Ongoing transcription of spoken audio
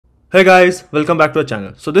Hey guys, welcome back to our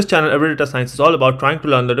channel. So this channel, Everyday Data Science, is all about trying to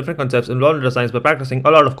learn the different concepts involved in data science by practicing a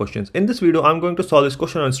lot of questions. In this video, I'm going to solve this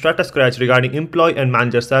question on Stratascratch regarding employee and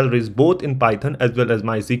manager salaries both in Python as well as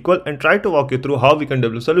MySQL and try to walk you through how we can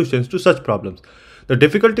develop solutions to such problems. The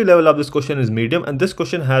difficulty level of this question is medium and this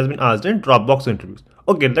question has been asked in DROPBOX interviews.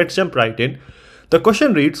 Okay, let's jump right in. The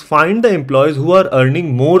question reads, find the employees who are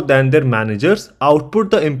earning more than their managers,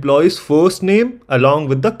 output the employee's first name along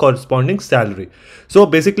with the corresponding salary. So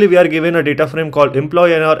basically we are given a data frame called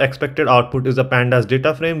employee and our expected output is a pandas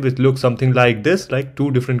data frame which looks something like this, like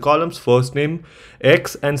two different columns, first name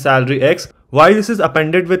X and salary X. Why this is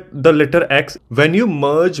appended with the letter X? When you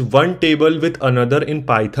merge one table with another in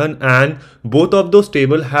Python and both of those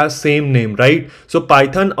tables has same name, right? So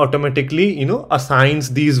Python automatically,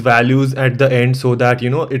 assigns these values at the end so that,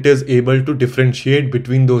 it is able to differentiate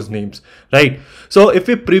between those names, right? So if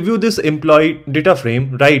we preview this employee data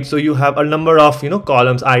frame, right? So you have a number of,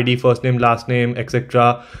 columns, ID, first name, last name,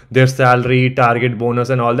 etc. Their salary, target, bonus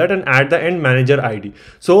and all that. And at the end, manager ID.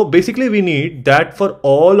 So basically we need that for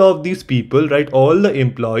all of these people, right? All the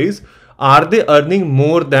employees, are they earning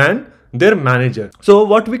more than their manager? So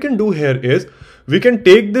what we can do here is we can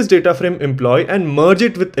take this data frame employee and merge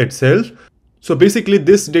it with itself. So basically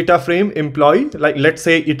this data frame employee, like let's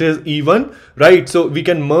say it is E1, right? So we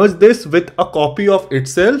can merge this with a copy of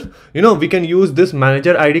itself. We can use this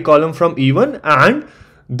manager ID column from E1 and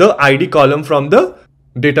the ID column from the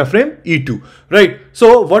data frame E2, right?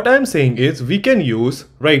 So what I'm saying is we can use,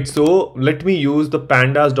 right? So let me use the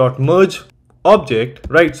pandas.merge object,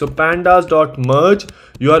 right? So pandas.merge,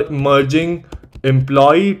 you are merging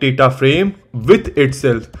employee data frame with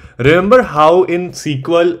itself. Remember how in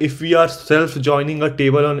SQL, if we are self joining a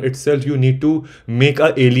table on itself, you need to make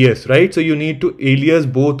a alias, right? So you need to alias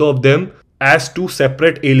both of them as two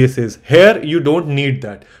separate aliases. Here you don't need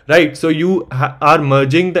that, right? So you are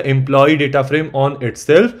merging the employee data frame on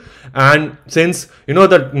itself, and since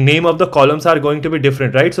the name of the columns are going to be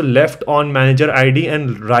different, right? So left on manager ID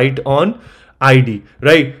and right on ID,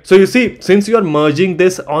 right? So you see, since you are merging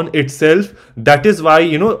this on itself, that is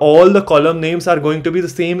why all the column names are going to be the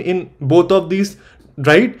same in both of these,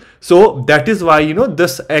 right? So that is why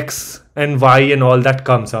this X and Y and all that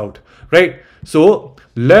comes out, right? So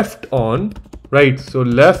left on, right? So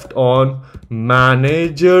left on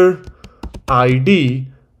manager ID,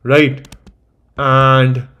 right?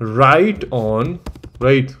 And right on,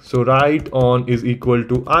 right? So right on is equal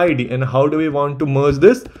to ID. And how do we want to merge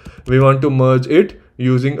this? We want to merge it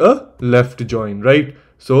using a left join, right?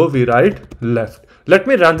 So we write left. Let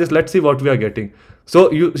me run this. Let's see what we are getting.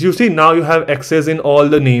 So you see now you have X's in all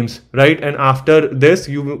the names, right? And after this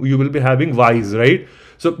you will be having Y's, right?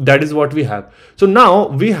 So that is what we have. So now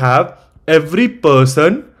we have every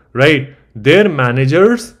person, right? Their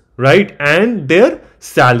managers, right? And their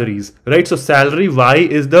salaries, right? So salary Y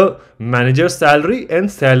is the manager's salary and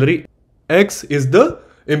salary X is the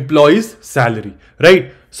employee's salary,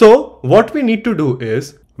 right? So what we need to do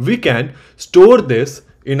is we can store this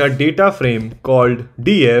in a data frame called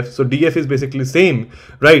df. So df is basically same,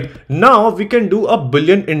 right? Now we can do a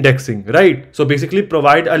Boolean indexing, right? So basically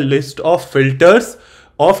provide a list of filters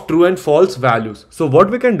of true and false values. So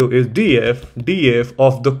what we can do is df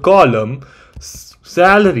of the column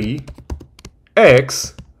salary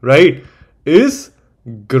X, right, is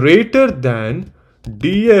greater than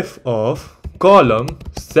df of column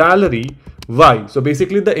salary Y. So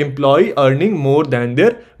basically the employee earning more than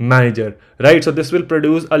their manager, right? So this will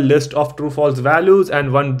produce a list of true false values,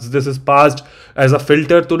 and once this is passed as a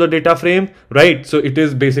filter to the data frame, right? So it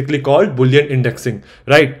is basically called Boolean indexing,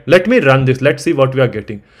 right? Let me run this. Let's see what we are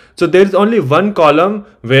getting. So there is only one column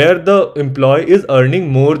where the employee is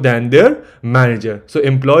earning more than their manager. So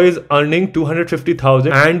employee is earning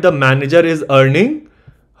 250,000 and the manager is earning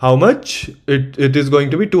how much? It is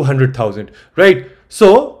going to be 200,000, right?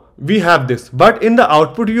 So we have this, but in the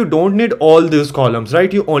output you don't need all these columns,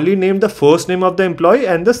 right? You only name the first name of the employee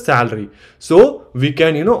and the salary. So we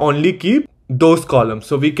can only keep those columns.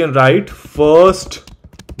 So we can write first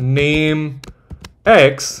name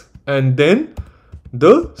X and then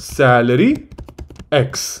the salary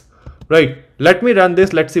X, right? Let me run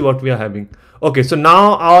this. Let's see what we are having. Okay, so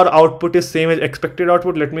now our output is same as expected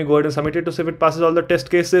output. Let me go ahead and submit it to see if it passes all the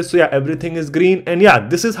test cases. So yeah, everything is green, and yeah,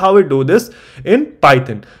 this is how we do this in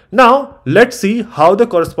Python. Now let's see how the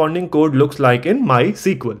corresponding code looks like in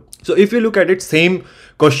MySQL. So if you look at it, same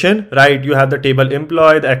question, right? You have the table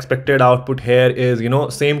employee, the expected output here is,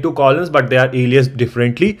 same two columns, but they are aliased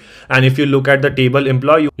differently. And if you look at the table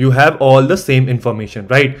employee, you have all the same information,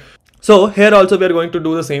 right? So here also we are going to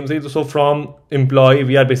do the same thing. So from employee,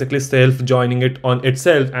 we are basically self joining it on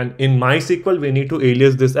itself, and in MySQL we need to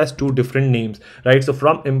alias this as two different names, right? So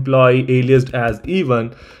from employee aliased as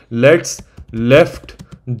E1, let's left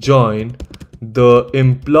join the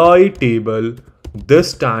employee table,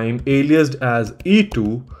 this time aliased as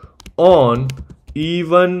E2 on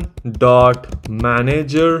E1 dot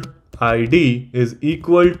manager ID is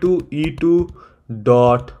equal to E2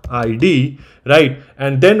 dot ID, right?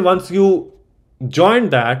 And then once you join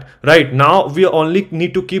that, right, now we only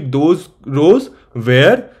need to keep those rows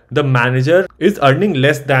where the manager is earning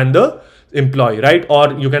less than the employee, right?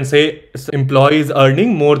 Or you can say employee is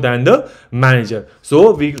earning more than the manager.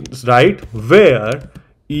 So we write where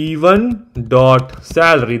E1 dot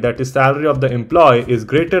salary, that is salary of the employee, is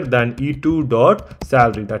greater than E2 dot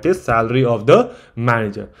salary, that is salary of the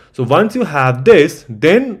manager. So once you have this,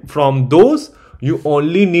 then from those you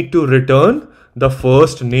only need to return the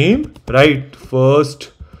first name, right?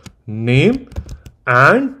 First name,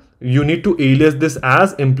 and you need to alias this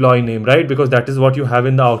as employee name, right? Because that is what you have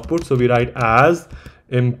in the output. So we write as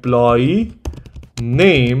employee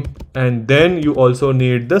name, and then you also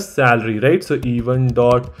need the salary, right? So E1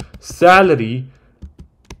 dot salary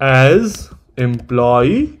as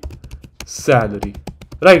employee salary,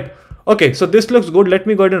 right? Okay, so this looks good. Let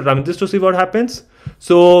me go ahead and run this to see what happens.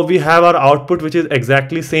 So we have our output, which is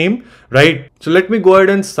exactly same, right? So let me go ahead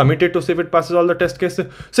and submit it to see if it passes all the test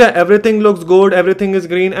cases. So yeah, everything looks good, everything is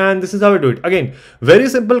green, and this is how we do it. Again, very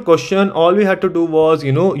simple question. All we had to do was,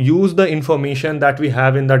 use the information that we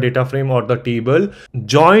have in the data frame or the table,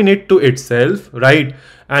 join it to itself, right?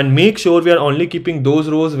 And make sure we are only keeping those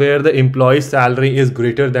rows where the employee's salary is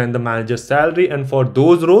greater than the manager's salary. And for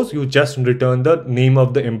those rows, you just return the name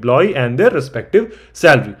of the employee and their respective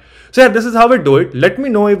salary. So yeah, this is how we do it. Let me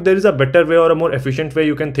know if there is a better way or a more efficient way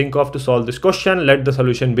you can think of to solve this question. Let the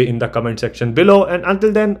solution be in the comment section below. And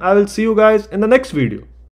until then, I will see you guys in the next video.